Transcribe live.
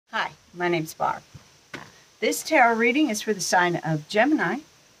My name's Barb. This tarot reading is for the sign of Gemini.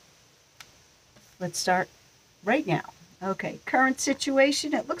 Let's start right now. Okay, current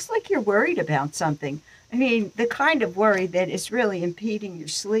situation. It looks like you're worried about something. I mean, the kind of worry that is really impeding your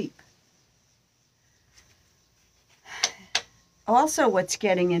sleep. Also, what's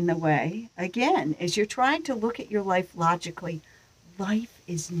getting in the way, again, is you're trying to look at your life logically. Life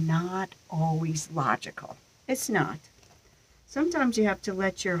is not always logical. It's not. Sometimes you have to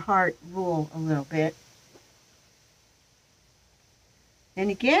let your heart rule a little bit. And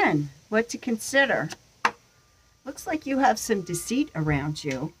again, what to consider. Looks like you have some deceit around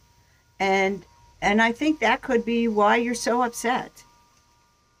you. And I think that could be why you're so upset.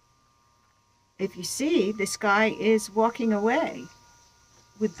 If you see, this guy is walking away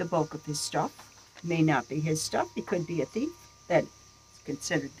with the bulk of his stuff. May not be his stuff. He could be a thief. That is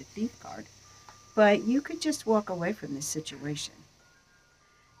considered the thief card. But you could just walk away from this situation.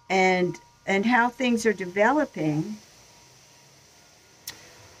 And how things are developing.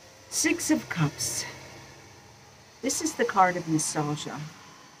 Six of Cups. This is the card of nostalgia.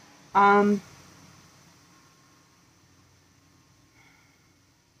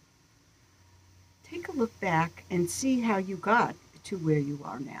 Take a look back and see how you got to where you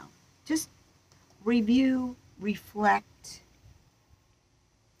are now. Just review, reflect,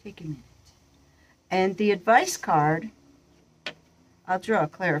 take a minute. And the advice card, I'll draw a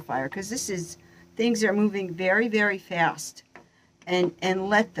clarifier because this is, things are moving very, very fast. And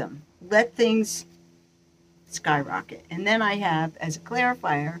let things skyrocket. And then I have, as a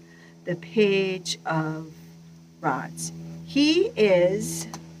clarifier, the Page of Rods. He is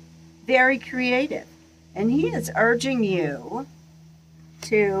very creative, and he is urging you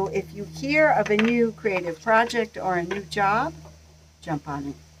to, if you hear of a new creative project or a new job, jump on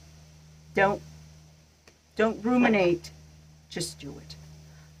it. Don't ruminate, just do it.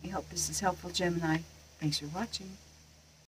 I hope this is helpful, Gemini. Thanks for watching.